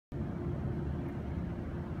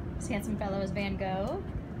This handsome fellow is Van Gogh.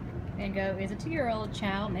 Van Gogh is a 2-year-old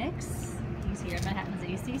Chow mix. He's here at Manhattan's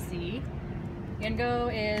ACC. Van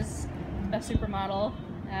Gogh is a supermodel.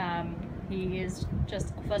 He is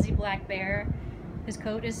just a fuzzy black bear. His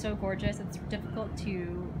coat is so gorgeous, it's difficult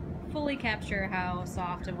to fully capture how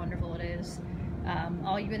soft and wonderful it is.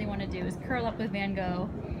 All you really want to do is curl up with Van Gogh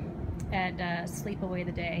and sleep away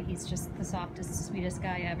the day. He's just the softest, sweetest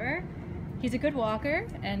guy ever. He's a good walker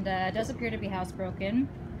and does appear to be housebroken.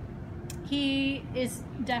 He is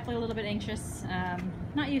definitely a little bit anxious,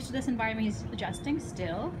 not used to this environment. He's adjusting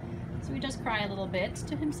still, so he does cry a little bit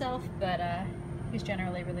to himself, but he's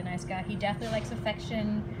generally a really nice guy. He definitely likes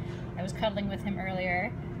affection. I was cuddling with him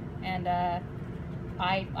earlier, and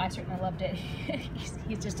I certainly loved it.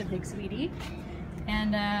 he's just a big sweetie,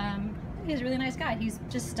 and he's a really nice guy. He's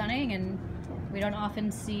just stunning, and we don't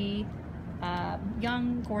often see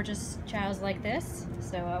young, gorgeous chows like this,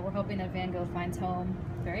 so we're hoping that Van Gogh finds home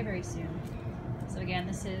very, very soon. So again,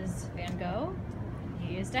 this is Van Gogh.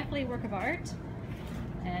 He is definitely a work of art,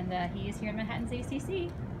 and he is here in Manhattan's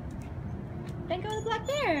ACC. Van Gogh the Black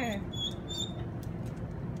Bear!